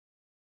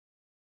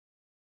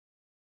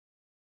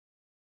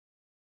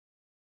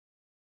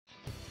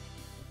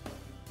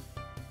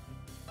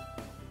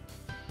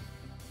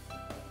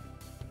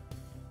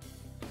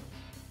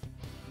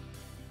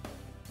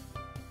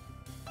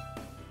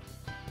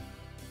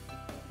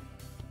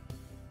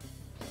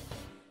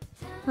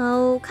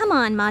Oh, come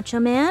on, Macho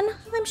Man.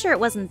 I'm sure it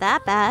wasn't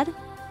that bad.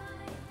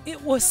 It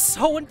was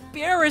so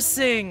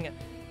embarrassing!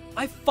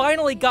 I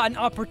finally got an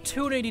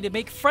opportunity to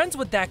make friends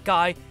with that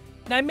guy,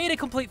 and I made a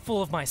complete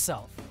fool of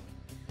myself.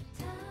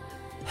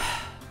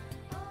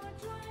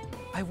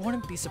 I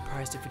wouldn't be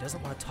surprised if he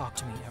doesn't want to talk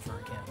to me ever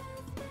again.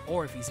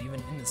 Or if he's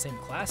even in the same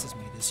class as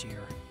me this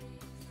year.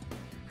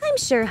 I'm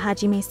sure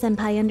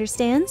Hajime-senpai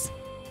understands.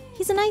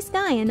 He's a nice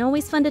guy and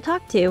always fun to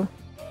talk to.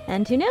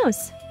 And who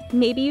knows,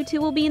 maybe you two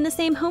will be in the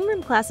same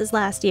homeroom class as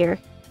last year.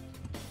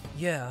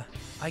 Yeah,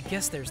 I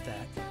guess there's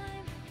that.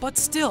 But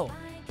still,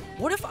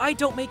 what if I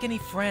don't make any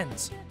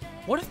friends?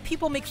 What if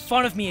people make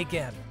fun of me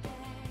again?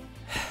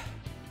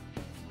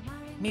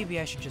 Maybe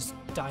I should just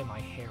dye my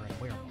hair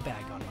and wear a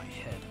bag on my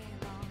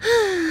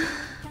head.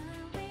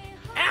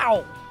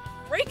 Ow!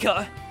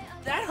 Reika!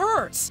 That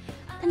hurts!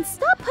 And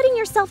stop putting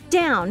yourself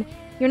down.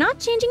 You're not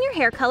changing your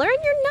hair color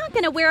and you're not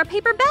gonna wear a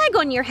paper bag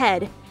on your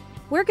head.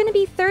 We're gonna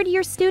be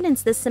third-year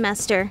students this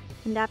semester.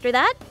 And after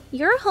that,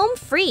 you're home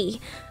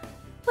free.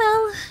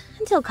 Well,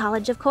 until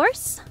college, of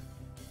course.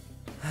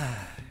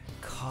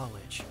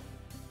 College.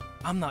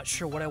 I'm not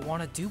sure what I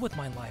want to do with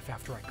my life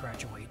after I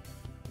graduate.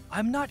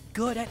 I'm not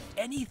good at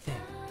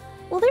anything.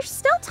 Well, there's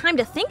still time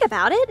to think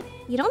about it.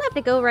 You don't have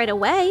to go right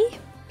away.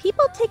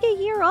 People take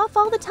a year off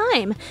all the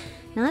time.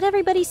 Not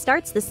everybody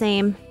starts the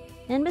same.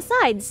 And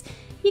besides,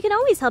 you can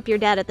always help your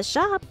dad at the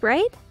shop,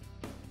 right?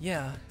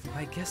 Yeah,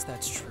 I guess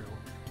that's true.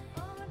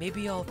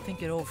 Maybe I'll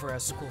think it over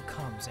as school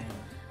comes, and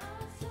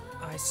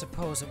I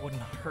suppose it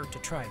wouldn't hurt to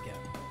try again.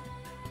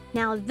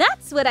 Now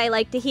that's what I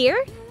like to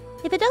hear.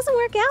 If it doesn't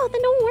work out,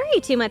 then don't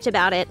worry too much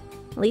about it.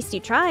 At least you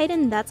tried,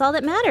 and that's all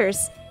that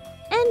matters.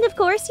 And of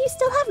course, you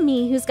still have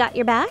me who's got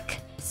your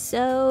back.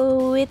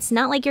 So it's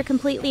not like you're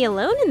completely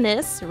alone in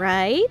this,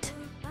 right?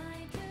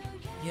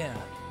 Yeah,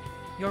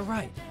 you're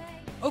right.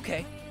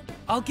 Okay,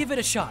 I'll give it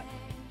a shot.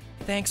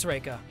 Thanks,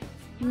 Reika.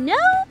 No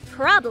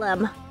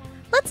problem.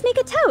 Let's make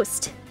a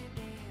toast.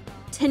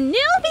 To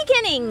new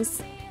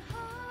beginnings!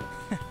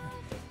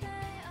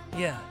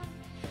 Yeah,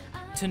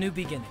 to new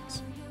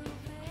beginnings.